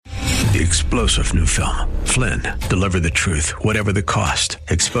The explosive new film, Flynn, deliver the truth, whatever the cost.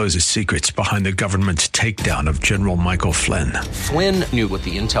 Exposes secrets behind the government's takedown of General Michael Flynn. Flynn knew what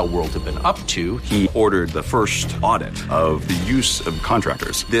the intel world had been up to. He ordered the first audit of the use of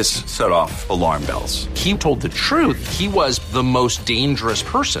contractors. This set off alarm bells. He told the truth. He was the most dangerous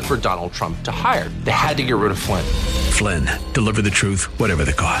person for Donald Trump to hire. They had to get rid of Flynn. Flynn, deliver the truth, whatever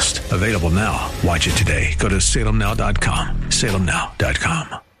the cost. Available now. Watch it today. Go to salemnow.com.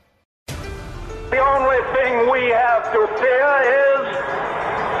 salemnow.com. The only thing we have to fear is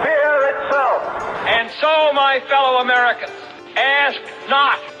fear itself. And so, my fellow Americans, ask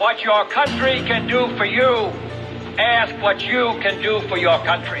not what your country can do for you. Ask what you can do for your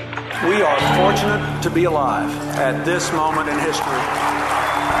country. We are fortunate to be alive at this moment in history.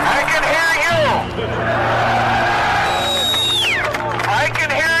 I can hear you. I can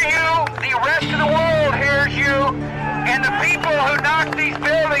hear you. The rest of the world hears you. And the people who knock these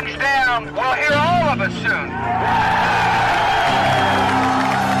buildings down will hear all of us soon.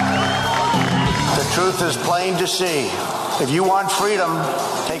 The truth is plain to see. If you want freedom,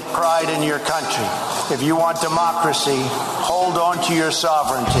 take pride in your country. If you want democracy, hold on to your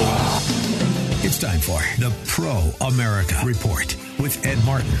sovereignty. It's time for the Pro-America Report with Ed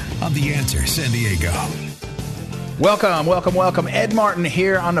Martin of The Answer San Diego. Welcome. Ed Martin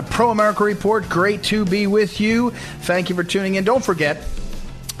here on the Pro-America Report. Great to be with you. Thank you for tuning in. Don't forget,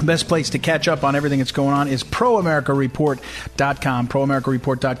 the best place to catch up on everything that's going on is ProAmericaReport.com.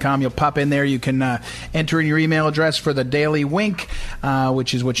 ProAmericaReport.com. You'll pop in there. You can enter in your email address for the Daily Wink,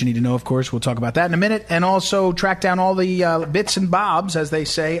 which is what you need to know, of course. We'll talk about that in a minute. And also track down all the bits and bobs, as they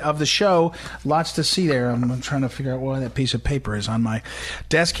say, of the show. Lots to see there. I'm trying to figure out why that piece of paper is on my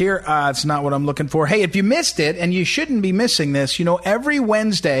desk here. It's not what I'm looking for. Hey, if you missed it, and you shouldn't be missing this, every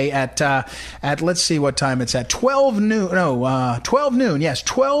Wednesday at let's see what time it's at, 12 noon. No, 12 noon. Yes,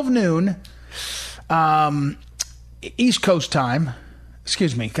 12 noon East Coast time.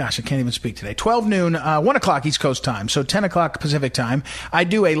 Excuse me. Gosh, I can't even speak today. 12 noon, 1 o'clock East Coast time, so 10 o'clock Pacific time. I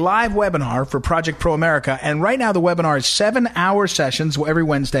do a live webinar for Project Pro America, and right now the webinar is 7-hour sessions every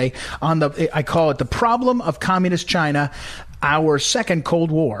Wednesday on I call it the problem of communist China, our second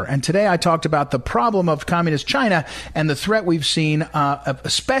Cold War. And today I talked about the problem of communist China and the threat we've seen,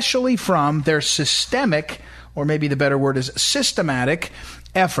 especially from their systemic, or maybe the better word is systematic,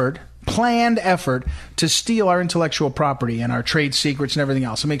 planned effort to steal our intellectual property and our trade secrets and everything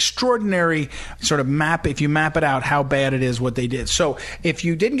else. An extraordinary sort of map, if you map it out, how bad it is what they did. So if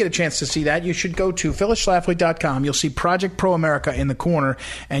you didn't get a chance to see that, you should go to phyllisschlafly.com. You'll see Project Pro America in the corner,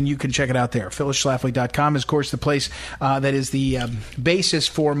 and you can check it out there. phyllisschlafly.com is, of course, the place that is the basis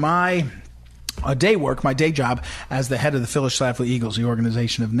for my my day job as the head of the Phyllis Schlafly Eagles, the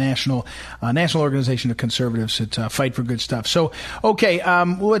organization of national organization of conservatives that fight for good stuff. So, okay,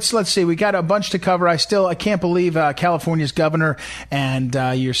 let's see. We got a bunch to cover. I can't believe California's governor, and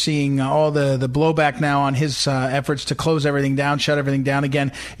you're seeing all the blowback now on his efforts to close everything down, shut everything down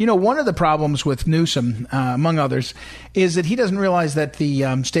again. One of the problems with Newsom, among others, is that he doesn't realize that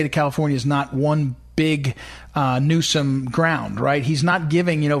the state of California is not one big Newsom ground, right? He's not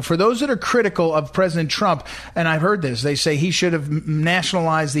giving, for those that are critical of President Trump, and I've heard this, they say he should have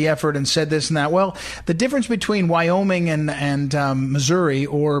nationalized the effort and said this and that. Well, the difference between Wyoming and Missouri,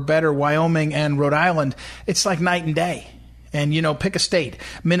 or better, Wyoming and Rhode Island, it's like night and day. And, pick a state,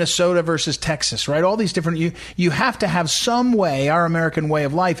 Minnesota versus Texas, right? All these different, you have to have some way, our American way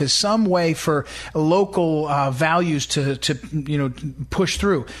of life is some way for local values to push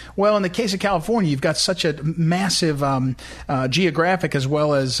through. Well, in the case of California, you've got such a massive geographic as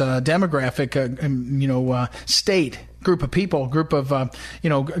well as demographic, state. Group of people, group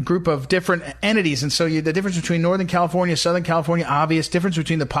of different entities. And so the difference between Northern California, Southern California, obvious difference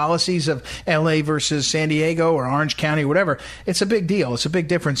between the policies of LA versus San Diego or Orange County or whatever. It's a big deal. It's a big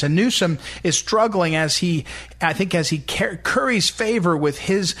difference. And Newsom is struggling as he curries favor with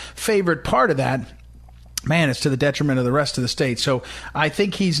his favorite part of that. Man, it's to the detriment of the rest of the state. So I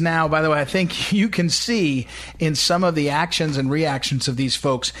think he's now, by the way, I think you can see in some of the actions and reactions of these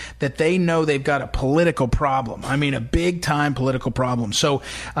folks that they know they've got a political problem. I mean, a big time political problem. So,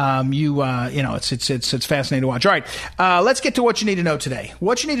 it's fascinating to watch. All right. Let's get to what you need to know today.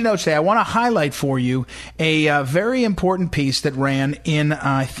 What you need to know today, I want to highlight for you a very important piece that ran in,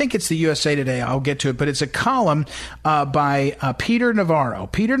 I think it's the USA Today. I'll get to it, but it's a column by Peter Navarro.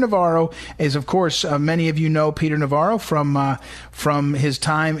 Peter Navarro is, of course, many of you know Peter Navarro from his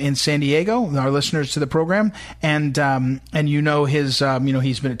time in San Diego, our listeners to the program, and his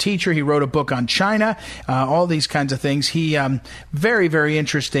he's been a teacher. He wrote a book on China, all these kinds of things. He very, very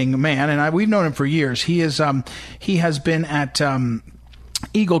interesting man, and we've known him for years. He has been at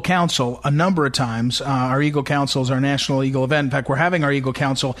Eagle Council a number of times. Our Eagle Council is our National Eagle event. In fact, we're having our Eagle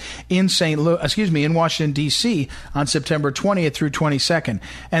Council in in Washington, D.C. on September 20th through 22nd.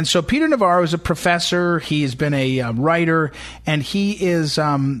 And so Peter Navarro is a professor. He has been a writer, and he is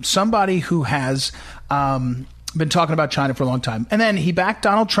somebody who has been talking about China for a long time. And then he backed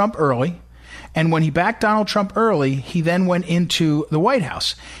Donald Trump early. And when he backed Donald Trump early, he then went into the White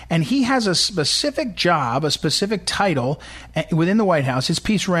House. And he has a specific job, a specific title within the White House. His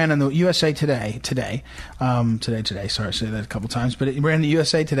piece ran in the USA Today. Sorry, I say that a couple times, but it ran in the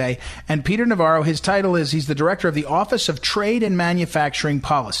USA Today. And Peter Navarro, his title is, he's the director of the Office of Trade and Manufacturing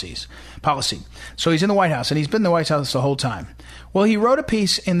Policy. So he's in the White House, and he's been in the White House the whole time. Well, he wrote a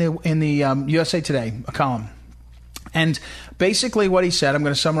piece in the USA Today, a column. And basically what he said, I'm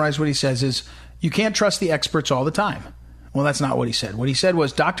going to summarize what he says, is you can't trust the experts all the time. Well, that's not what he said. What he said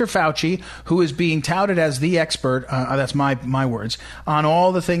was Dr. Fauci, who is being touted as the expert, that's my words, on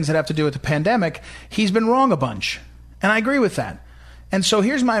all the things that have to do with the pandemic, he's been wrong a bunch. And I agree with that. And so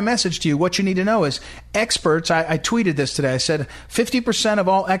here's my message to you. What you need to know is experts, I tweeted this today, I said 50% of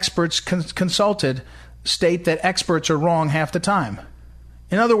all experts consulted state that experts are wrong half the time.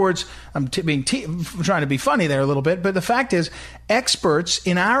 In other words, I'm trying to be funny there a little bit, but the fact is, experts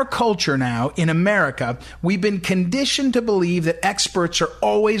in our culture now, in America, we've been conditioned to believe that experts are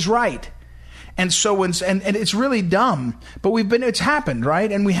always right. And so, and it's really dumb, but it's happened, right?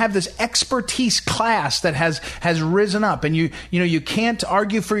 And we have this expertise class that has risen up, and you can't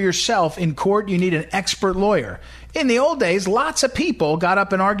argue for yourself in court. You need an expert lawyer. In the old days, lots of people got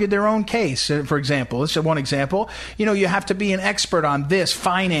up and argued their own case. For example, this is one example. You have to be an expert on this,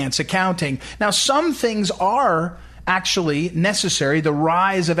 finance, accounting. Now, some things are actually necessary, the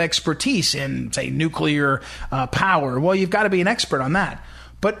rise of expertise in, say, nuclear power. Well, you've got to be an expert on that.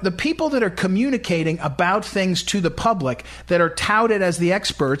 But the people that are communicating about things to the public that are touted as the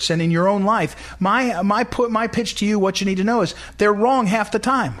experts, and in your own life, my pitch to you, what you need to know is they're wrong half the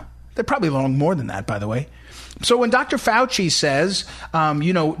time. They're probably wrong more than that, by the way. So when Dr. Fauci says,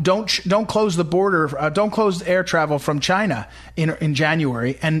 don't close the border, don't close air travel from China in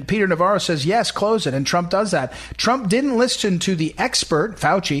January, and Peter Navarro says, yes, close it, and Trump does that. Trump didn't listen to the expert,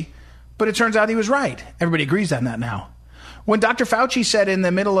 Fauci, but it turns out he was right. Everybody agrees on that now. When Dr. Fauci said in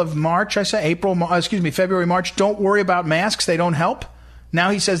the middle of March, February, March, don't worry about masks, they don't help.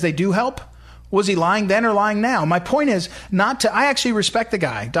 Now he says they do help. Was he lying then or lying now? My point is I actually respect the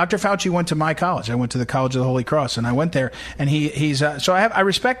guy. Dr. Fauci went to my college. I went to the College of the Holy Cross, and I went there, and I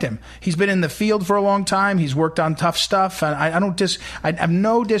respect him. He's been in the field for a long time. He's worked on tough stuff. And I have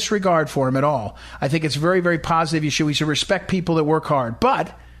no disregard for him at all. I think it's very, very positive. We should respect people that work hard.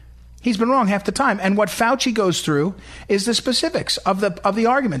 But he's been wrong half the time. And what Fauci goes through is the specifics of the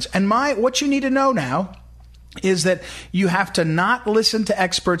arguments. And what you need to know now is that you have to not listen to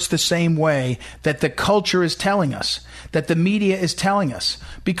experts the same way that the culture is telling us, that the media is telling us,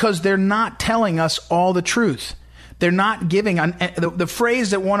 because they're not telling us all the truth. They're not giving the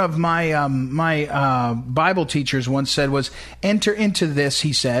phrase that one of my Bible teachers once said was, enter into this,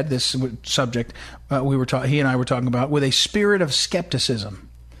 he said, this subject he and I were talking about, with a spirit of skepticism.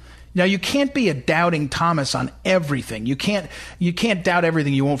 Now, you can't be a doubting Thomas on everything. You can't doubt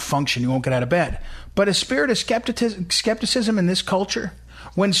everything. You won't function. You won't get out of bed. But a spirit of skepticism in this culture,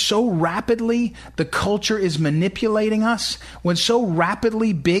 when so rapidly the culture is manipulating us, when so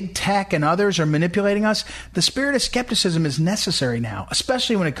rapidly big tech and others are manipulating us, the spirit of skepticism is necessary now,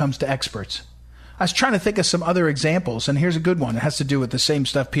 especially when it comes to experts. I was trying to think of some other examples, and here's a good one. It has to do with the same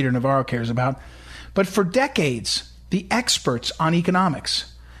stuff Peter Navarro cares about. But for decades, the experts on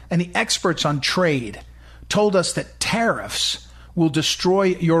economics and the experts on trade told us that tariffs will destroy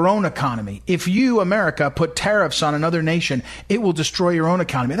your own economy. If you, America, put tariffs on another nation, it will destroy your own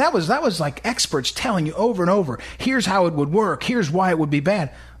economy. That was like experts telling you over and over, here's how it would work, here's why it would be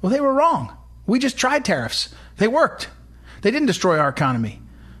bad. Well, they were wrong. We just tried tariffs. They worked. They didn't destroy our economy.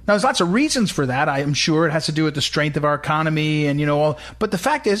 Now, there's lots of reasons for that. I am sure it has to do with the strength of our economy and, all. But the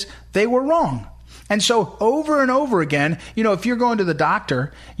fact is, they were wrong. And so over and over again, if you're going to the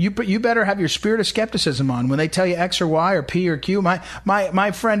doctor, you better have your spirit of skepticism on when they tell you X or Y or P or Q.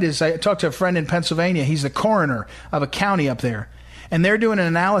 My friend I talked to a friend in Pennsylvania. He's the coroner of a county up there. And they're doing an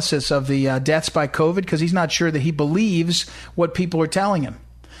analysis of the deaths by COVID because he's not sure that he believes what people are telling him.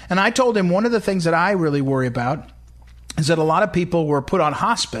 And I told him one of the things that I really worry about is that a lot of people were put on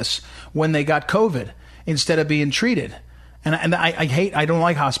hospice when they got COVID instead of being treated. And I don't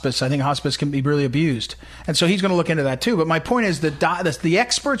like hospice. I think hospice can be really abused. And so he's going to look into that too. But my point is that the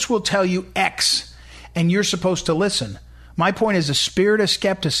experts will tell you X, and you're supposed to listen. My point is the spirit of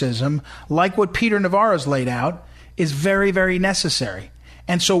skepticism, like what Peter Navarro's laid out, is very, very necessary.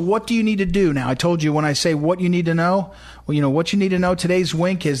 And so what do you need to do now? I told you when I say what you need to know, well, what you need to know, today's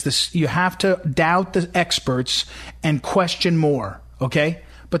wink is this: you have to doubt the experts and question more, okay?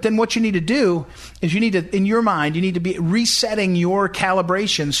 But then what you need to do is you need to, in your mind, you need to be resetting your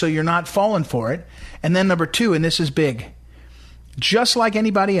calibration so you're not falling for it. And then number 2, and this is big, just like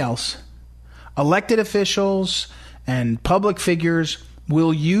anybody else, elected officials and public figures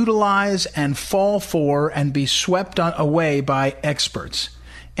will utilize and fall for and be swept away by experts.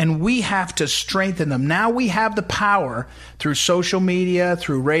 And we have to strengthen them. Now we have the power through social media,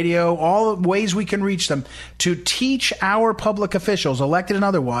 through radio, all the ways we can reach them, to teach our public officials, elected and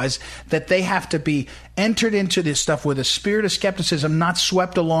otherwise, that they have to be entered into this stuff with a spirit of skepticism, not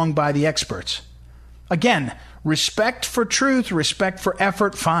swept along by the experts. Again, respect for truth, respect for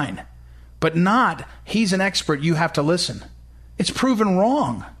effort, fine. But not, he's an expert, you have to listen. It's proven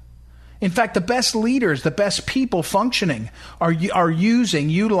wrong. In fact, the best leaders, the best people functioning are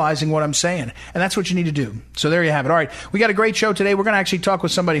utilizing what I'm saying. And that's what you need to do. So there you have it. All right. We got a great show today. We're going to actually talk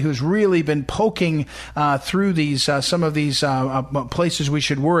with somebody who's really been poking through these some of these places we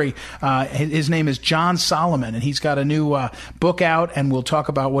should worry. His name is John Solomon, and he's got a new book out, and we'll talk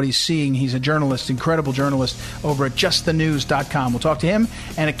about what he's seeing. He's a journalist, incredible journalist over at justthenews.com. We'll talk to him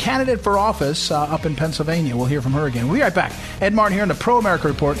and a candidate for office up in Pennsylvania. We'll hear from her again. We'll be right back. Ed Martin here on the Pro America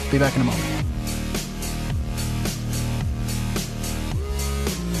Report. Be back in a moment.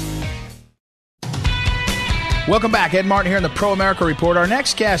 Welcome back. Ed Martin here in the Pro America Report. Our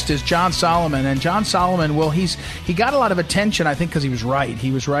next guest is John Solomon. And John Solomon, well, he got a lot of attention, I think, because he was right.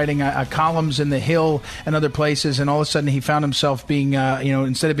 He was writing columns in The Hill and other places, and all of a sudden he found himself being,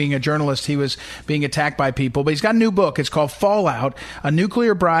 instead of being a journalist, he was being attacked by people. But he's got a new book. It's called Fallout,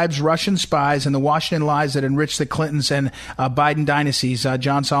 Nuclear Bribes, Russian Spies, and the Washington Lies That Enriched the Clintons and Biden Dynasties.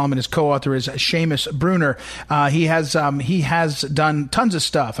 John Solomon, his co-author, is Seamus Bruner. He has done tons of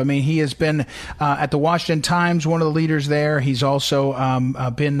stuff. I mean, he has been at the Washington Times, one of the leaders there. He's also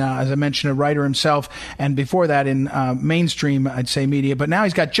been, as I mentioned, a writer himself, and before that in mainstream, I'd say, media. But now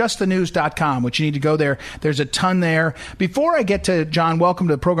he's got justthenews.com, which you need to go there. There's a ton there. Before I get to, John, welcome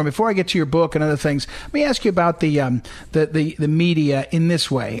to the program. Before I get to your book and other things, let me ask you about the media in this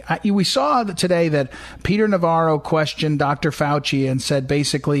way. We saw today that Peter Navarro questioned Dr. Fauci and said,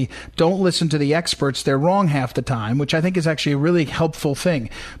 basically, don't listen to the experts. They're wrong half the time, which I think is actually a really helpful thing.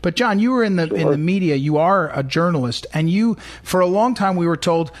 But John, you were in the media. You are a journalist, and you, for a long time, we were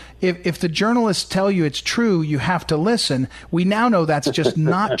told if the journalists tell you it's true, you have to listen. We now know that's just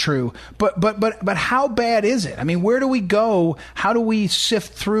not true. But how bad is it? I mean, where do we go? How do we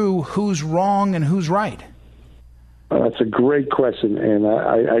sift through who's wrong and who's right? That's a great question, and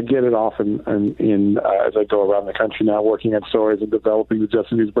I get it often as I go around the country now working on stories and developing the Just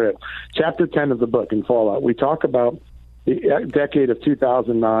the News brand. Chapter 10 of the book, in Fallout, we talk about the decade of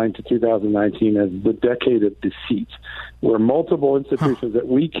 2009 to 2019 as the decade of deceit, where multiple institutions that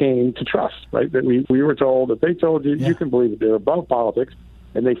we came to trust, right, that we were told, that they told you, you can believe it, they're above politics,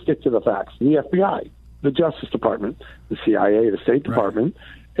 and they stick to the facts. The FBI, the Justice Department, the CIA, the State Department,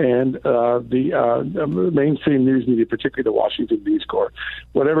 and the mainstream news media, particularly the Washington News Corps.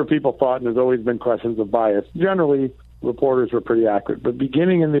 Whatever people thought, and there's always been questions of bias, generally reporters were pretty accurate. But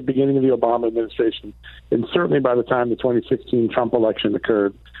beginning of the Obama administration, and certainly by the time the 2016 Trump election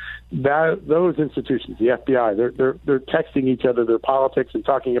occurred, those institutions, the FBI, they're texting each other their politics and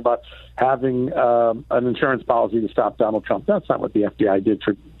talking about having an insurance policy to stop Donald Trump. That's not what the FBI did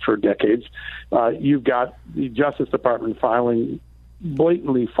for decades. You've got the Justice Department filing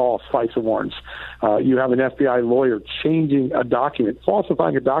blatantly false FISA warrants. You have an FBI lawyer changing a document,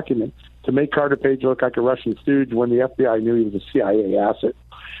 falsifying a document to make Carter Page look like a Russian stooge when the FBI knew he was a CIA asset.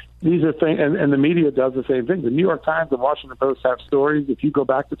 These are things, and the media does the same thing. The New York Times and Washington Post have stories, if you go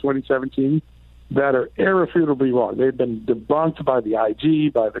back to 2017, that are irrefutably wrong. They've been debunked by the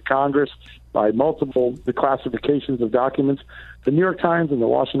IG, by the Congress, by multiple declassifications of documents. The New York Times and the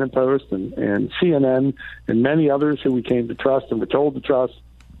Washington Post and CNN and many others who we came to trust and were told to trust,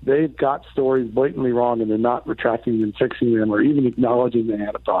 they've got stories blatantly wrong, and they're not retracting them, fixing them, or even acknowledging they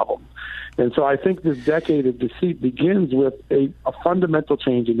had a problem. And so I think this decade of deceit begins with a fundamental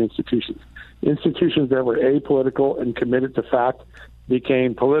change in institutions. Institutions that were apolitical and committed to fact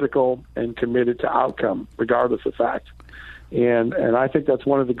became political and committed to outcome, regardless of fact. And I think that's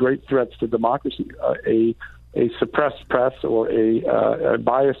one of the great threats to democracy. A suppressed press or a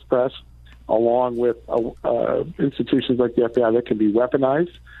biased press, along with institutions like the FBI that can be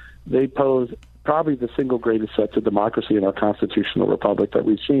weaponized, they pose probably the single greatest threat to democracy in our constitutional republic that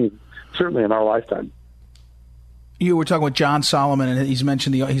we've seen, certainly in our lifetime. You were talking with John Solomon, and he's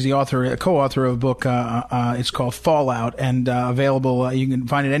mentioned he's the author, co-author of a book. It's called Fallout, and available. You can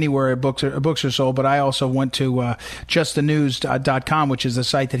find it anywhere books are sold. But I also went to justthenews.com, which is the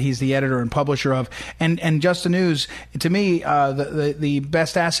site that he's the editor and publisher of. And Just the News, to me, the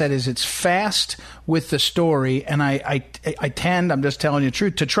best asset is it's fast with the story, and I tend, I'm just telling you the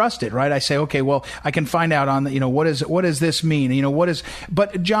truth, to trust it. Right? I say, okay, well, I can find out on what does this mean?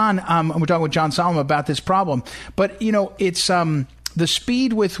 But John, we're talking with John Solomon about this problem, but it's the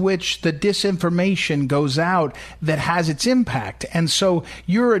speed with which the disinformation goes out that has its impact. And so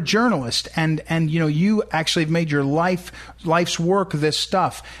you're a journalist, and you actually have made your life's work this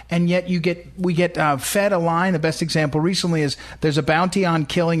stuff, and yet we get fed a line. The best example recently is there's a bounty on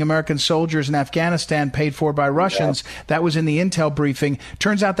killing American soldiers in Afghanistan paid for by Russians. Yeah. That was in the intel briefing.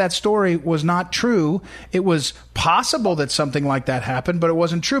 Turns out that story was not true. It was possible that something like that happened, but it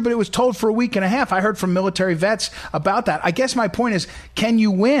wasn't true. But it was told for a week and a half. I heard from military vets about that. I guess my point is, can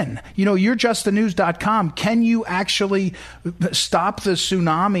you win? You're justthenews.com. Can you actually stop the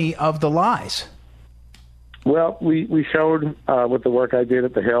tsunami of the lies? Well, we showed with the work I did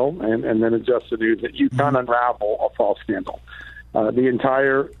at The Hill and then at Just the News that you can unravel a false scandal. The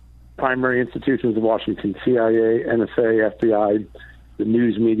entire primary institutions of Washington, CIA, NSA, FBI, the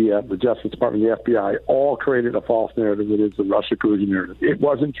news media, the Justice Department, the FBI, all created a false narrative that is the Russia collusion narrative. It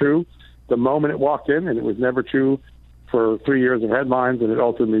wasn't true the moment it walked in, and it was never true for 3 years of headlines, and it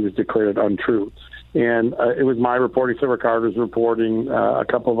ultimately was declared untrue. And it was my reporting, Silver Carter's reporting, a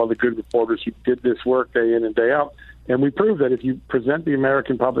couple of other good reporters who did this work day in and day out. And we proved that if you present the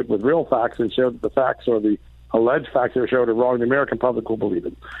American public with real facts and show that the facts or the alleged facts that are showed are wrong, the American public will believe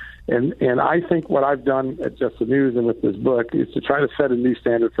it. And I think what I've done at Just the News and with this book is to try to set a new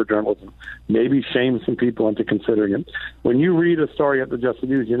standard for journalism, maybe shame some people into considering it. When you read a story at the Just the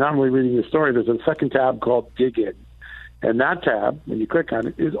News, you're not only reading the story, there's a second tab called Dig In. And that tab, when you click on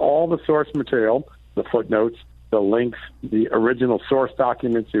it, is all the source material, the footnotes, the links, the original source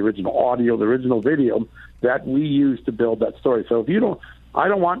documents, the original audio, the original video that we use to build that story. So I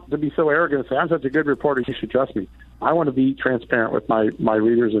don't want to be so arrogant and say, I'm such a good reporter, you should trust me. I want to be transparent with my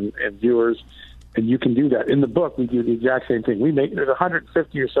readers and viewers, and you can do that. In the book, we do the exact same thing. There's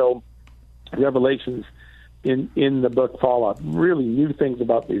 150 or so revelations in the book Fallout, really new things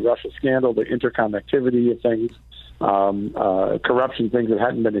about the Russia scandal, the interconnectivity of things, corruption, things that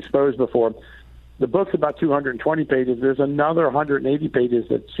hadn't been exposed before. The book's about 220 pages. There's another 180 pages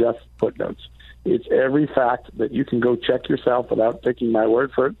that's just footnotes. It's every fact that you can go check yourself without taking my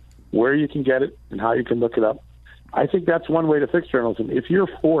word for it, where you can get it and how you can look it up. I think that's one way to fix journalism. If you're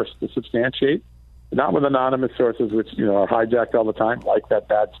forced to substantiate, not with anonymous sources, which are hijacked all the time, like that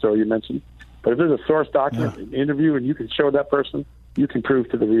bad story you mentioned, but if there's a source document, an interview, and you can show that person, you can prove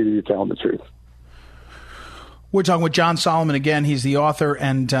to the reader you're telling the truth. We're talking with John Solomon again. He's the author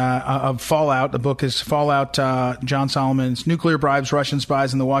of Fallout. The book is Fallout, John Solomon's Nuclear Bribes, Russian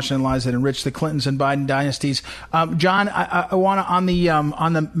Spies, and the Washington Lies That Enriched the Clintons and Biden Dynasties. John, I want to,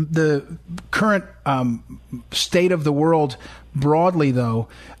 on the current state of the world broadly, though,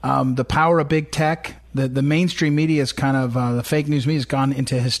 the power of big tech, the mainstream media is kind of the fake news media has gone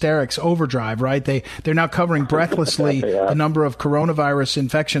into hysterics overdrive, right? They're now covering breathlessly the number of coronavirus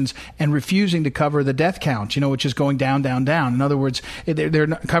infections and refusing to cover the death count, which is going down, down, down. In other words, they're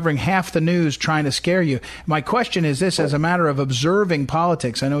covering half the news trying to scare you. My question is this: as a matter of observing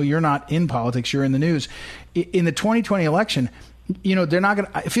politics, I know you're not in politics, you're in the news. In the 2020 election, they're not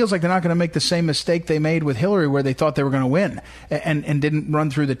going to, it feels like they're not going to make the same mistake they made with Hillary, where they thought they were going to win and didn't run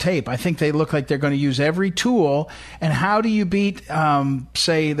through the tape. I think they look like they're going to use every tool. And how do you beat,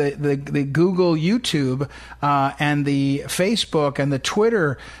 say, the Google, YouTube, and the Facebook and the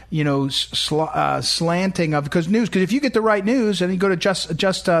Twitter, slanting of because if you get the right news and you go to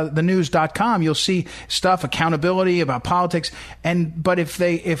justthenews.com, you'll see stuff, accountability about politics. But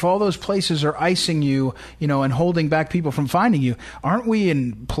if all those places are icing you, and holding back people from finding you, aren't we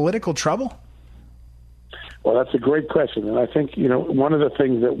in political trouble? Well, that's a great question. And I think, one of the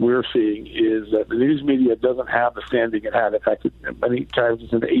things that we're seeing is that the news media doesn't have the standing it had. In fact, many times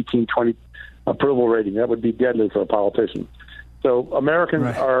it's an 18-20 approval rating. That would be deadly for a politician. So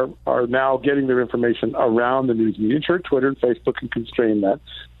Americans are now getting their information around the news media. Sure, Twitter and Facebook can constrain that.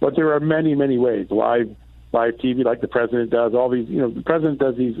 But there are many, many ways. Live TV, like the president does. All these, the president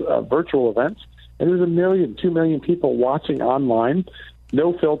does these virtual events. And there's 1 million, 2 million people watching online.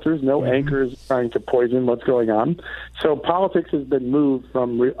 No filters, no anchors trying to poison what's going on. So politics has been moved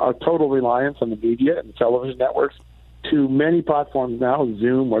from a total reliance on the media and the television networks to many platforms now,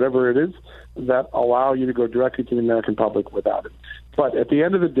 Zoom, whatever it is, that allow you to go directly to the American public without it. But at the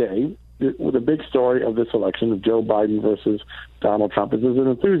end of the day, the big story of this election of Joe Biden versus Donald Trump is there's an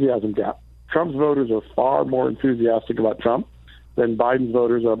enthusiasm gap. Trump's voters are far more enthusiastic about Trump than Biden's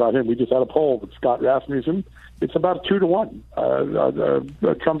voters are about him. We just had a poll with Scott Rasmussen. It's about 2-1.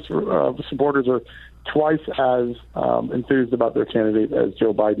 Trump's supporters are twice as enthused about their candidate as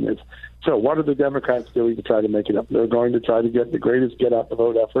Joe Biden is. So what are the Democrats doing to try to make it up? They're going to try to get the greatest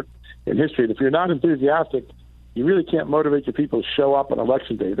get-out-the-vote effort in history. And if you're not enthusiastic, you really can't motivate your people to show up on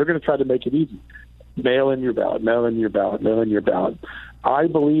Election Day. They're going to try to make it easy. Mail in your ballot, mail in your ballot, mail in your ballot. I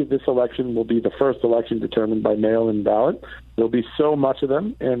believe this election will be the first election determined by mail-in ballot. There'll be so much of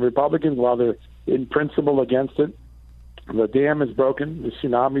them, and Republicans, while they're in principle against it, the dam is broken. The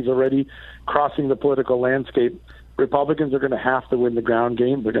tsunami's already crossing the political landscape. Republicans are going to have to win the ground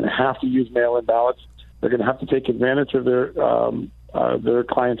game. They're going to have to use mail-in ballots. They're going to have to take advantage of their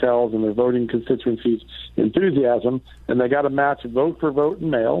clientele and their voting constituencies' enthusiasm, and they got to match vote for vote in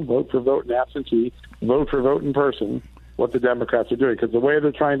mail, vote for vote in absentee, vote for vote in person, what the Democrats are doing. Because the way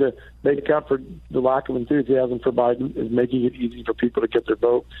they're trying to make up for the lack of enthusiasm for Biden is making it easy for people to get their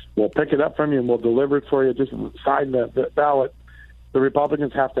vote. We'll pick it up from you and we'll deliver it for you. Just sign the ballot. The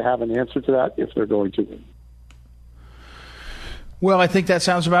Republicans have to have an answer to that if they're going to win. Well, I think that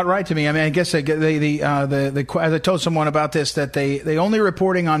sounds about right to me. I mean, I guess as I told someone about this, that they only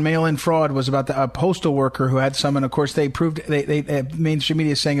reporting on mail-in fraud was about a postal worker who had some, and of course they proved they mainstream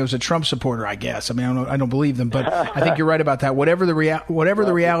media is saying it was a Trump supporter. I guess. I mean, I don't believe them, but I think you're right about that. Whatever the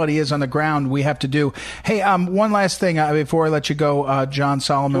reality is on the ground, we have to do. Hey, one last thing before I let you go, John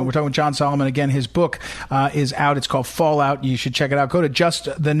Solomon. We're talking with John Solomon again. His book is out. It's called Fallout. You should check it out. Go to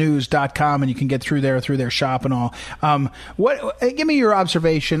justthenews.com and you can get through their shop and all. Give me your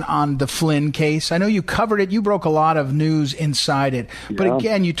observation on the Flynn case. I know you covered it. You broke a lot of news inside it. But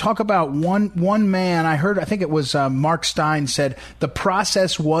again, you talk about one man. I think it was Mark Stein said the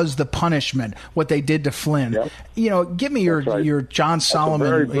process was the punishment, what they did to Flynn. Yep. Give me your John Solomon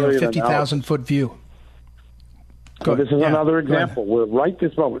 50,000-foot view. This is another example where right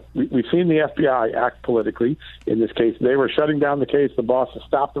this moment, we've seen the FBI act politically in this case. They were shutting down the case. The boss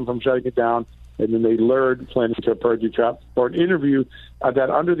stopped them from shutting it down. And then they lured Flynn into a perjury trap for an interview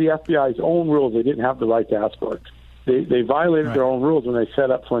that under the FBI's own rules, they didn't have the right to ask for it. They violated their own rules when they set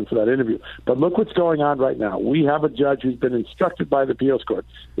up Flynn for that interview. But look what's going on right now. We have a judge who's been instructed by the appeals court,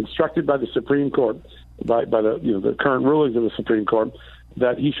 instructed by the Supreme Court, by the current rulings of the Supreme Court,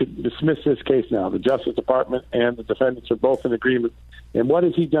 that he should dismiss this case now. The Justice Department and the defendants are both in agreement. And what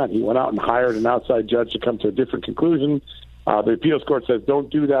has he done? He went out and hired an outside judge to come to a different conclusion. The appeals court says, don't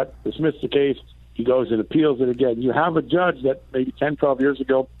do that, dismiss the case. He goes and appeals it again. You have a judge that maybe 10, 12 years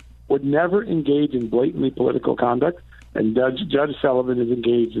ago would never engage in blatantly political conduct, and Judge Sullivan is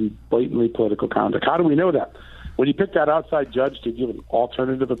engaged in blatantly political conduct. How do we know that? When you pick that outside judge to give an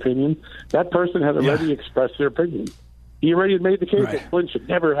alternative opinion, that person has already expressed their opinion. He already had made the case that Flynn should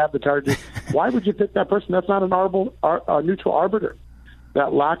never have the charges. Why would you pick that person? That's not a neutral arbiter.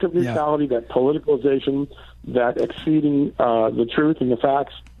 That lack of neutrality, that politicalization, that exceeding the truth and the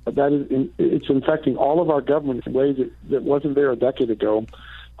facts, it's infecting all of our government in ways that wasn't there a decade ago.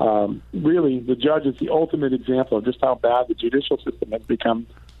 Really, the judge is the ultimate example of just how bad the judicial system has become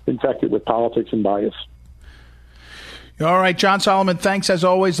infected with politics and bias. All right, John Solomon, thanks as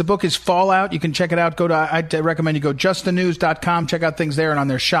always. The book is Fallout. You can check it out. I'd recommend you go justthenews.com, check out things there, and on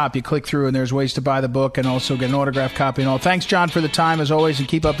their shop, you click through, and there's ways to buy the book and also get an autographed copy and all. Thanks, John, for the time as always, and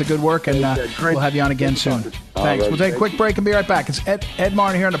keep up the good work, and we'll have you on again soon. Thanks. We'll take a quick break and be right back. It's Ed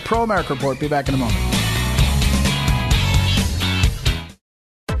Martin here on the Pro America Report. Be back in a moment.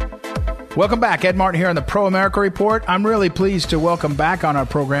 Welcome back. Ed Martin here on the Pro America Report. I'm really pleased to welcome back on our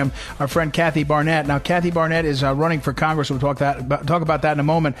program our friend Kathy Barnett. Now, Kathy Barnett is running for Congress. We'll talk about that in a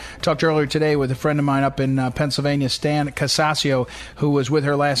moment. Talked earlier today with a friend of mine up in Pennsylvania, Stan Casasio, who was with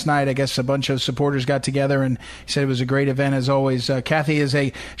her last night. I guess a bunch of supporters got together, and he said it was a great event as always.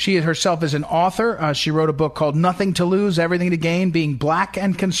 Kathy she herself is an author. She wrote a book called Nothing to Lose, Everything to Gain, Being Black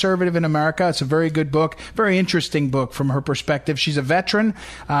and Conservative in America. It's a very good book, very interesting book from her perspective. She's a veteran,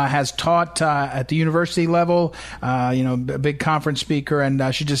 has taught at the university level, a big conference speaker,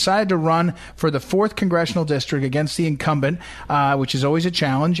 and she decided to run for the 4th Congressional District against the incumbent, which is always a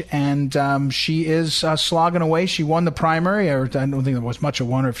challenge, and she is slogging away. She won the primary, or I don't think there was much of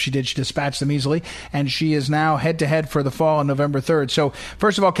one, or if she did, she dispatched them easily, and she is now head-to-head for the fall on November 3rd. So,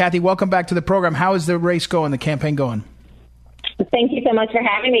 first of all, Kathy, welcome back to the program. How is the race going, the campaign going? Thank you so much for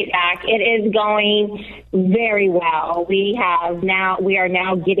having me back. It is going very well. We are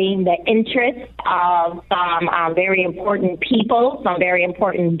now getting the interest of some very important people, some very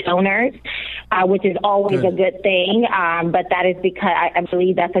important donors. which is always a good thing. But that is because I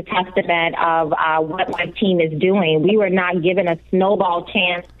believe that's a testament of what my team is doing. We were not given a snowball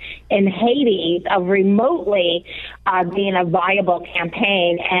chance in Haiti of remotely being a viable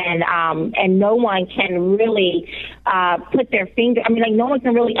campaign, and no one can really put their finger. I mean, like, no one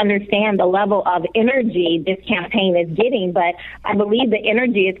can really understand the level of energy this campaign is getting. But I believe the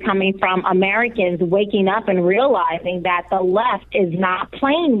energy is coming from Americans waking up and realizing that the left is not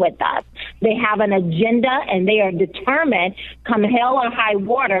playing with us. They have an agenda, and they are determined, come hell or high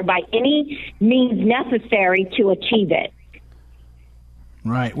water, by any means necessary to achieve it.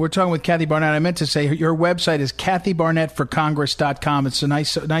 Right. We're talking with Kathy Barnett. I meant to say your website is KathyBarnettForCongress.com. It's a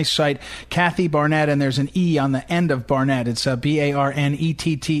nice site. Kathy Barnett, and there's an E on the end of Barnett. It's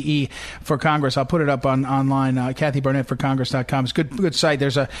BARNETTE for Congress. I'll put it up online. KathyBarnettForCongress.com. It's good site.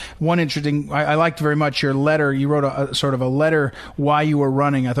 There's one interesting. I liked very much your letter. You wrote a sort of a letter why you were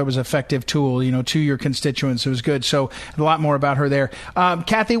running. I thought it was an effective tool, to your constituents. It was good. So a lot more about her there.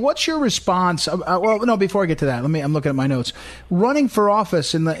 Kathy, what's your response? Before I get to that, I'm looking at my notes. Running for office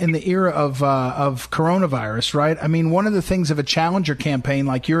in the era of coronavirus, right? I mean, one of the things of a challenger campaign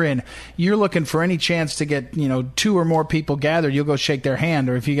like you're looking for any chance to get 2 or more people gathered. You'll go shake their hand,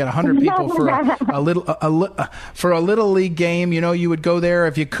 or if you get 100 people for a little league game, you would go there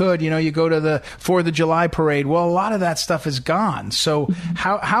if you could. You go to the 4th of July parade. Well, a lot of that stuff is gone. So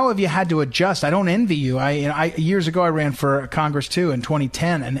how have you had to adjust? I don't envy you. I years ago I ran for Congress too in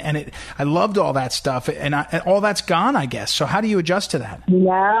 2010, and I loved all that stuff, and all that's gone, I guess. So how do you adjust to that?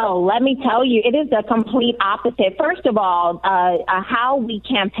 No, let me tell you, it is the complete opposite. First of all, how we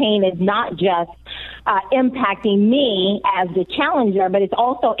campaign is not just impacting me as the challenger, but it's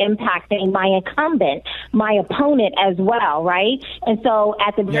also impacting my incumbent, my opponent as well, right? And so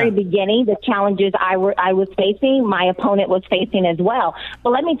at the very beginning, the challenges I was facing, my opponent was facing as well.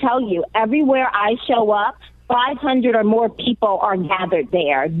 But let me tell you, everywhere I show up, 500 or more people are gathered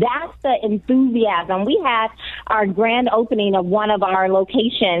there. That's the enthusiasm. We had our grand opening of one of our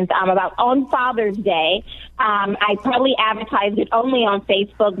locations about on Father's Day. I probably advertised it only on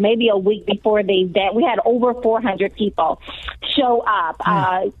Facebook, maybe a week before the event. We had over 400 people show up.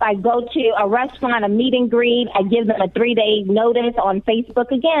 I go to a restaurant, a meet and greet. I give them a 3-day notice on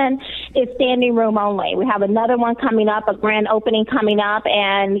Facebook. Again, it's standing room only. We have another one coming up, a grand opening coming up,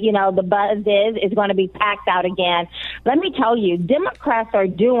 and, the buzz is going to be packed out again. Let me tell you, Democrats are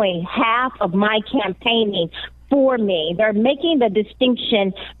doing half of my campaigning for me. They're making the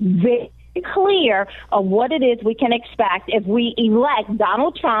distinction very clear of what it is we can expect if we elect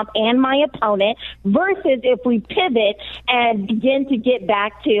Donald Trump and my opponent versus if we pivot and begin to get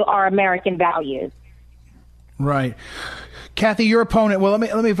back to our American values. Right. Kathy, your opponent. Well,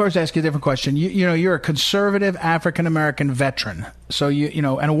 let me first ask you a different question. You're a conservative African-American veteran. So and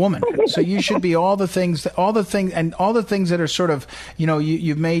a woman. So you should be all the things that are sort of,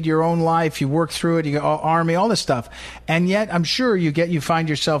 you've made your own life, you work through it, you go Army, all this stuff. And yet I'm sure you find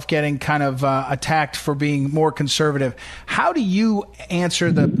yourself getting kind of attacked for being more conservative. How do you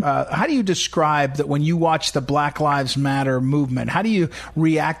answer how do you describe that when you watch the Black Lives Matter movement? How do you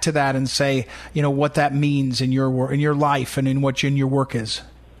react to that and say, what that means in your life and in what your work is?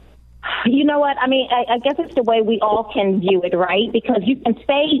 You know what? I mean, I guess it's the way we all can view it, right? Because you can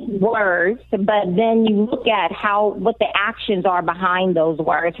say words, but then you look at what the actions are behind those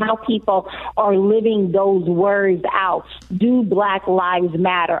words, how people are living those words out. Do Black Lives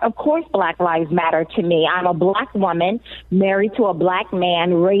Matter? Of course, Black Lives Matter to me. I'm a Black woman married to a Black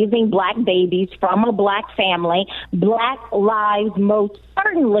man, raising Black babies from a Black family. Black lives most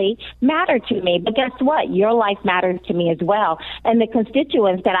certainly matter to me. But guess what? Your life matters to me as well. And the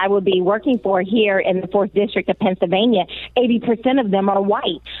constituents that I would be working for here in the 4th District of Pennsylvania, 80% of them are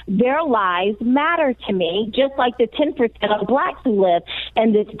white. Their lives matter to me, just like the 10% of Blacks who live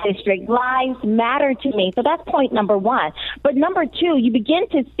in this district. Lives matter to me. So that's point number one. But number two, you begin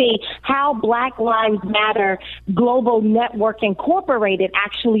to see how Black Lives Matter Global Network Incorporated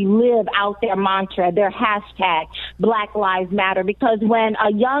actually live out their mantra, their hashtag, Black Lives Matter. Because when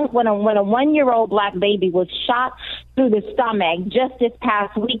a 1-year-old Black baby was shot through the stomach just this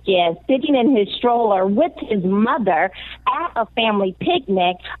past weekend, sitting in his stroller with his mother at a family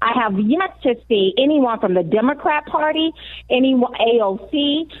picnic, I have yet to see anyone from the Democrat Party, anyone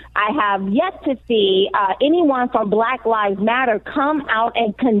AOC. I have yet to see anyone from Black Lives Matter come out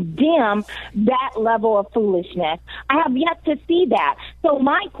and condemn that level of foolishness. I have yet to see that. So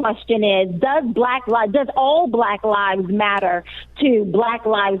my question is, does all Black Lives matter to Black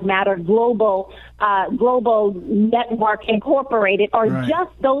Lives Matter Global Network Incorporated, or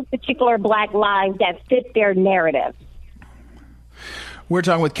just those particular Black lives that fit their narrative? We're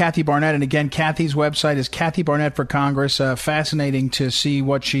talking with Kathy Barnette, and again, Kathy's website is Kathy Barnette for Congress. Fascinating to see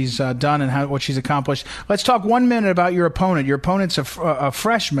what she's done and what she's accomplished. Let's talk 1 minute about your opponent. Your opponent's a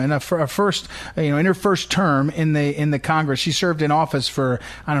freshman, a first, in her first term in the Congress. She served in office for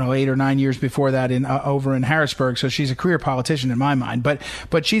 8 or 9 years before that over in Harrisburg. So she's a career politician in my mind. But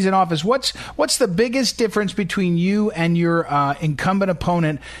she's in office. What's the biggest difference between you and your incumbent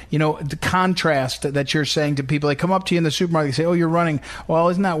opponent? The contrast that you're saying to people. They come up to you in the supermarket and say, "Oh, you're running." Well,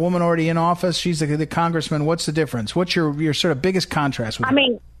 isn't that woman already in office? She's the congressman. What's the difference? What's your sort of biggest contrast with her?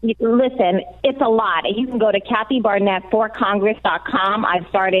 Listen, it's a lot. You can go to KathyBarnettForCongress.com. I've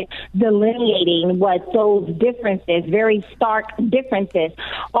started delineating what those differences, very stark differences,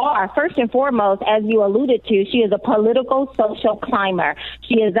 are. First and foremost, as you alluded to, she is a political social climber.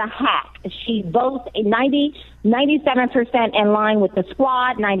 She is a hack. She votes 97% in line with the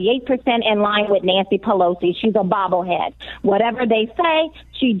squad, 98% in line with Nancy Pelosi. She's a bobblehead. Whatever they say,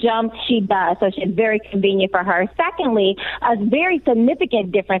 she jumps, she does. So she's very convenient for her. Secondly, a very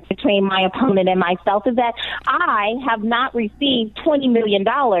significant difference between my opponent and myself is that I have not received $20 million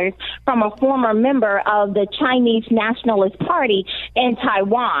from a former member of the Chinese Nationalist Party in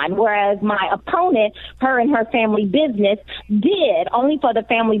Taiwan, whereas my opponent, her and her family business, did, only for the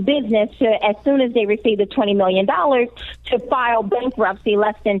family business, as soon as they received the $20 million, to file bankruptcy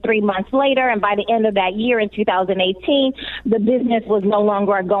less than 3 months later. And by the end of that year in 2018, the business was no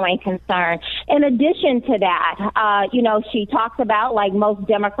longer a going concern. In addition to that, she talks about, like most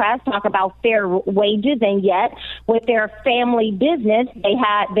Democrats, talk about fair wages, and yet with their family business, they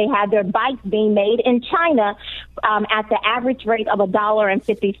had their bikes being made in China at the average rate of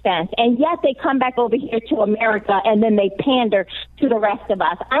 $1.50. And yet they come back over here to America and then they pander to the rest of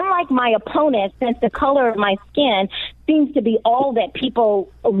us. Unlike my opponent, since the color of my skin seems to be all that people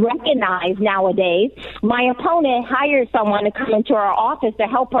recognize nowadays, my opponent hired someone to come into our office to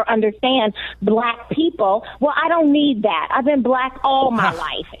help her understand black people. Well, I don't need that. I've been black all my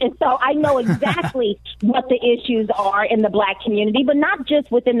life. And so I know exactly what the issues are in the black community, but not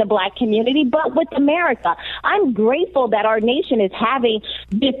just within the black community, but with America. I'm grateful that our nation is having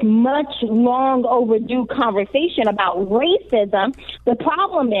this much long overdue conversation about racism. The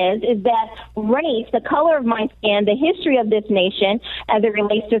problem is that race, the color of my skin, the history of this nation as it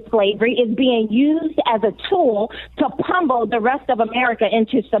relates to slavery, is being used as a tool to pummel the rest of America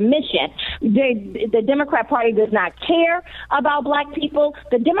into submission. The Democrat Party does not care about black people.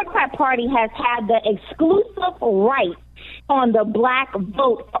 The Democrat Party has had the exclusive right on the black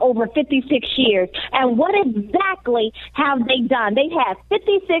vote for over 56 years. And what exactly have they done? They've had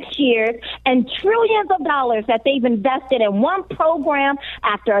 56 years and trillions of dollars that they've invested in one program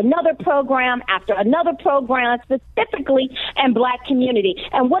after another program after another program, specifically in black community.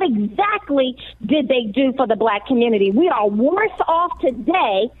 And what exactly did they do for the black community? We are worse off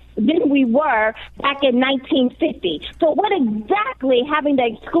today than we were back in 1950. So what exactly, having the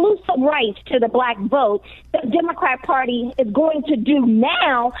exclusive rights to the black vote, the Democrat Party is going to do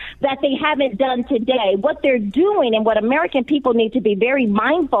now that they haven't done today? What they're doing, and what American people need to be very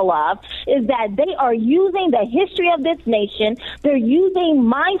mindful of, is that they are using the history of this nation, they're using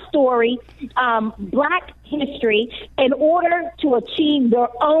my story, black history, in order to achieve their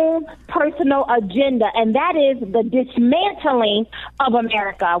own personal agenda, and that is the dismantling of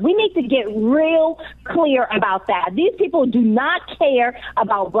America. We need to get real clear about that. These people do not care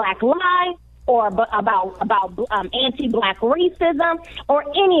about black lives or about anti-black racism or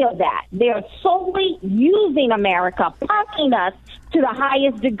any of that. They're solely using America, punking us to the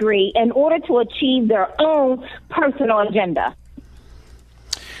highest degree in order to achieve their own personal agenda.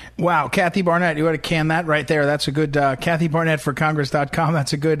 Wow, Kathy Barnette, you ought to can that right there. That's a good KathyBarnettForCongress.com.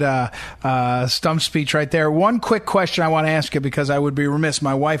 That's a good stump speech right there. One quick question I want to ask you, because I would be remiss.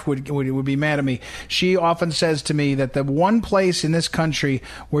 My wife would be mad at me. She often says to me that the one place in this country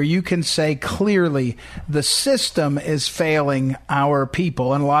where you can say clearly the system is failing our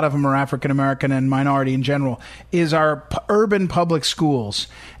people, and a lot of them are African American and minority in general, is our urban public schools.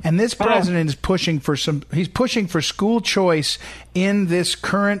 And this president is pushing for school choice in this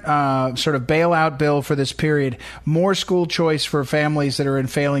current sort of bailout bill for this period, more school choice for families that are in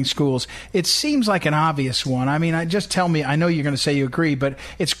failing schools. It seems like an obvious one. I mean, just tell me, I know you're going to say you agree, but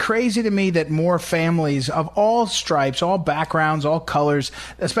it's crazy to me that more families of all stripes, all backgrounds, all colors,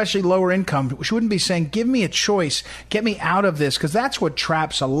 especially lower income, wouldn't be saying, give me a choice, get me out of this, because that's what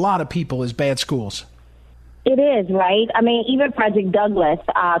traps a lot of people is bad schools. It is, right? I mean, even Frederick Douglass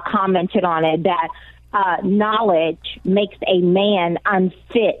commented on it, that knowledge makes a man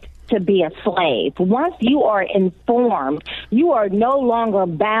unfit to be a slave. Once you are informed, you are no longer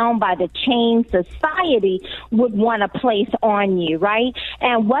bound by the chains society would want to place on you, right?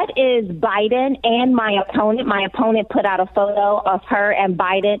 And what is Biden and my opponent? My opponent put out a photo of her and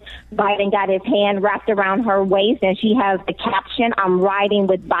Biden. Biden got his hand wrapped around her waist, and she has the caption, "I'm riding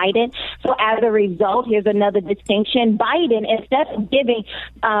with Biden." So as a result, here's another distinction. Biden, instead of giving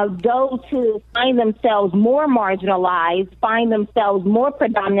those who find themselves more marginalized, find themselves more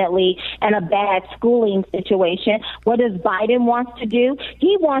predominantly in a bad schooling situation, what does Biden want to do?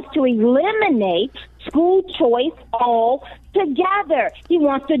 He wants to eliminate school choice altogether. He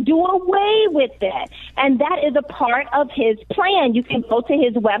wants to do away with it. And that is a part of his plan. You can go to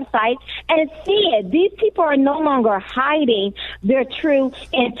his website and see it. These people are no longer hiding their true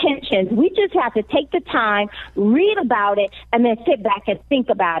intentions. We just have to take the time, read about it, and then sit back and think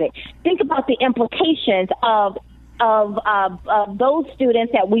about it. Think about the implications of those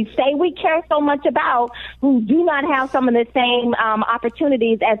students that we say we care so much about, who do not have some of the same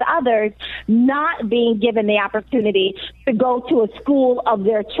opportunities as others, not being given the opportunity to go to a school of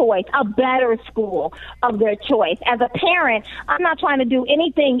their choice, a better school of their choice. As a parent, I'm not trying to do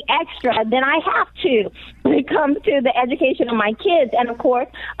anything extra than I have to when it comes to the education of my kids. And of course,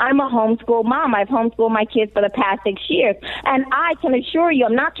 I'm a homeschool mom. I've homeschooled my kids for the past 6 years. And I can assure you,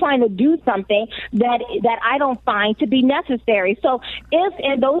 I'm not trying to do something that I don't find to be necessary. So if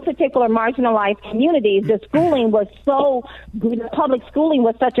in those particular marginalized communities, the public schooling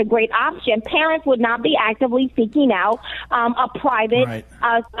was such a great option, parents would not be actively seeking out a private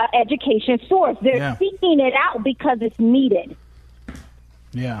education source. They're seeking it out because it's needed.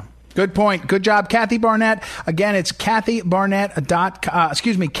 Yeah. Good point. Good job, Kathy Barnett. Again, it's Kathy Barnett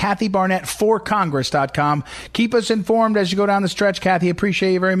forcongress.com. Keep us informed as you go down the stretch, Kathy.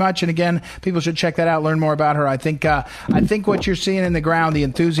 Appreciate you very much. And again, people should check that out, learn more about her. I think what you're seeing in the ground, the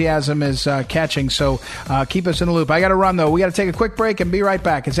enthusiasm is catching. So keep us in the loop. I got to run, though. We got to take a quick break and be right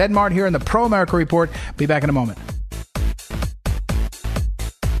back. It's Ed Martin here in the Pro America Report. Be back in a moment.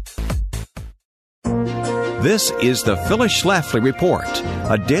 This is the Phyllis Schlafly Report,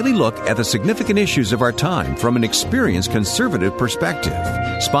 a daily look at the significant issues of our time from an experienced conservative perspective.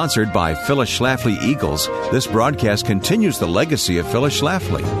 Sponsored by Phyllis Schlafly Eagles, this broadcast continues the legacy of Phyllis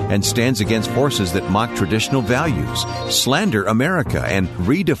Schlafly and stands against forces that mock traditional values, slander America, and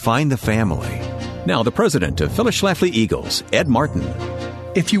redefine the family. Now, the president of Phyllis Schlafly Eagles, Ed Martin.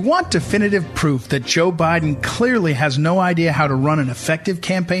 If you want definitive proof that Joe Biden clearly has no idea how to run an effective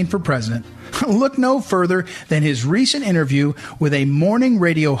campaign for president, look no further than his recent interview with a morning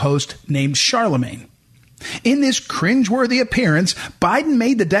radio host named Charlemagne. In this cringeworthy appearance, Biden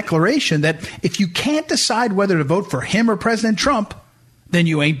made the declaration that if you can't decide whether to vote for him or President Trump, then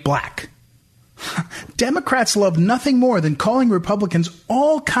you ain't black. Democrats love nothing more than calling Republicans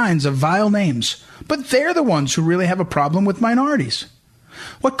all kinds of vile names, but they're the ones who really have a problem with minorities.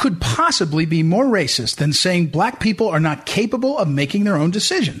 What could possibly be more racist than saying black people are not capable of making their own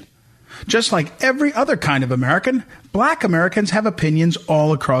decision? Just like every other kind of American, black Americans have opinions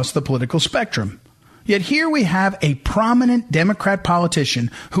all across the political spectrum. Yet here we have a prominent Democrat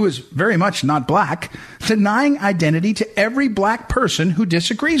politician who is very much not black, denying identity to every black person who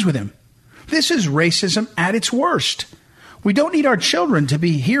disagrees with him. This is racism at its worst. We don't need our children to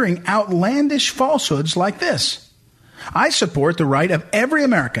be hearing outlandish falsehoods like this. I support the right of every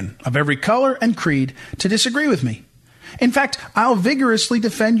American, of every color and creed, to disagree with me. In fact, I'll vigorously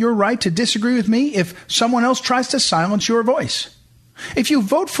defend your right to disagree with me if someone else tries to silence your voice. If you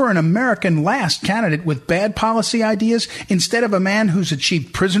vote for an American last candidate with bad policy ideas instead of a man who's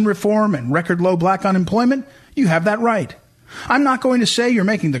achieved prison reform and record low black unemployment, you have that right. I'm not going to say you're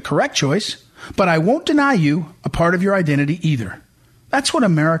making the correct choice, but I won't deny you a part of your identity either. That's what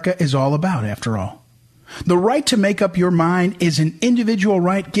America is all about, after all. The right to make up your mind is an individual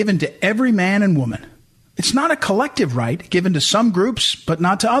right given to every man and woman. It's not a collective right given to some groups, but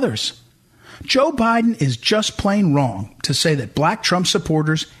not to others. Joe Biden is just plain wrong to say that black Trump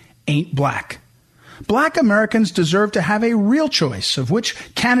supporters ain't black. Black Americans deserve to have a real choice of which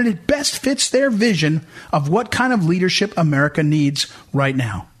candidate best fits their vision of what kind of leadership America needs right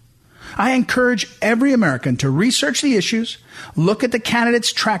now. I encourage every American to research the issues, look at the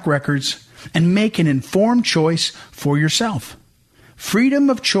candidates' track records, and make an informed choice for yourself. Freedom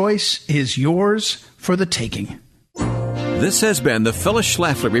of choice is yours for the taking. This has been the Phyllis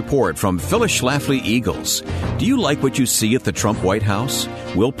Schlafly Report from Phyllis Schlafly Eagles. Do you like what you see at the Trump White House?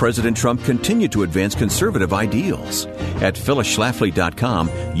 Will President Trump continue to advance conservative ideals? At phyllisschlafly.com,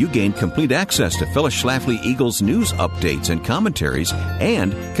 you gain complete access to Phyllis Schlafly Eagles news updates and commentaries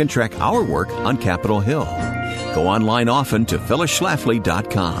and can track our work on Capitol Hill. Go online often to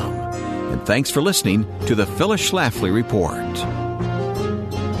phyllisschlafly.com. And thanks for listening to the Phyllis Schlafly Report.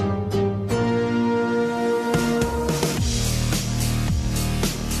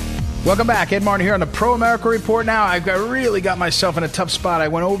 Welcome back. Ed Martin here on the Pro America Report. Now, I really got myself in a tough spot. I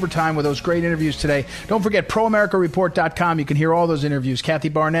went overtime with those great interviews today. Don't forget, ProAmericaReport.com. You can hear all those interviews. Kathy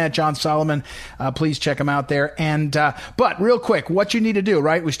Barnett, John Solomon. Please check them out there. And but real quick, what you need to do,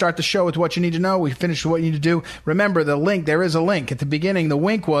 right? We start the show with what you need to know. We finish with what you need to do. Remember, the link, there is a link. At the beginning, the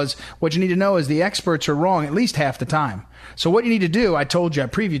wink was, what you need to know is the experts are wrong at least half the time. So what you need to do, I told you, I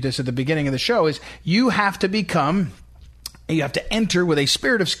previewed this at the beginning of the show, is you have to enter with a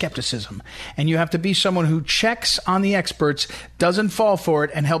spirit of skepticism, and you have to be someone who checks on the experts, doesn't fall for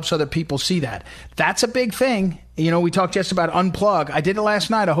it, and helps other people see that. That's a big thing. You know, we talked just about unplug. I did it last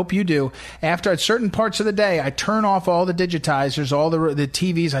night. I hope you do. After at certain parts of the day, I turn off all the digitizers, all the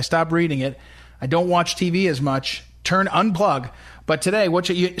TVs. I stop reading it. I don't watch TV as much. Unplug. But today,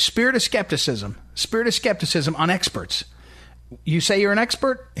 spirit of skepticism on experts. You say you're an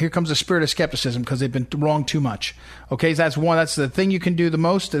expert, here comes a spirit of skepticism because they've been wrong too much. Okay, that's the thing you can do the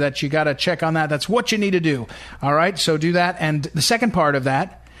most, that you got to check on that. That's what you need to do. All right, so do that. And the second part of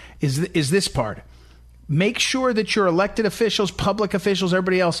that is this part. Make sure that your elected officials, public officials,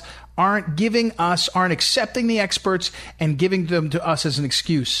 everybody else aren't accepting the experts and giving them to us as an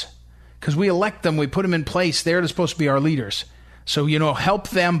excuse. Because we elect them, we put them in place. They're supposed to be our leaders. So, help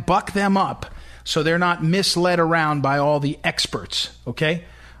them, buck them up, so they're not misled around by all the experts, okay?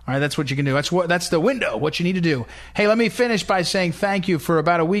 All right, that's what you can do. That's the window, what you need to do. Hey, let me finish by saying thank you for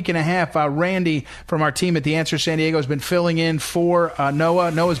about a week and a half. Randy from our team at The Answer San Diego has been filling in for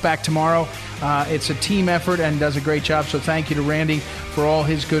Noah. Noah's back tomorrow. It's a team effort and does a great job, so thank you to Randy for all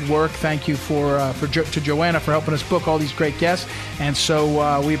his good work. Thank you to Joanna for helping us book all these great guests, and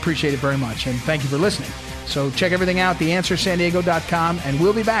so we appreciate it very much, and thank you for listening. So check everything out, theanswersandiego.com, and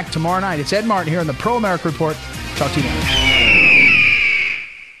we'll be back tomorrow night. It's Ed Martin here on the Pro America Report. Talk to you then.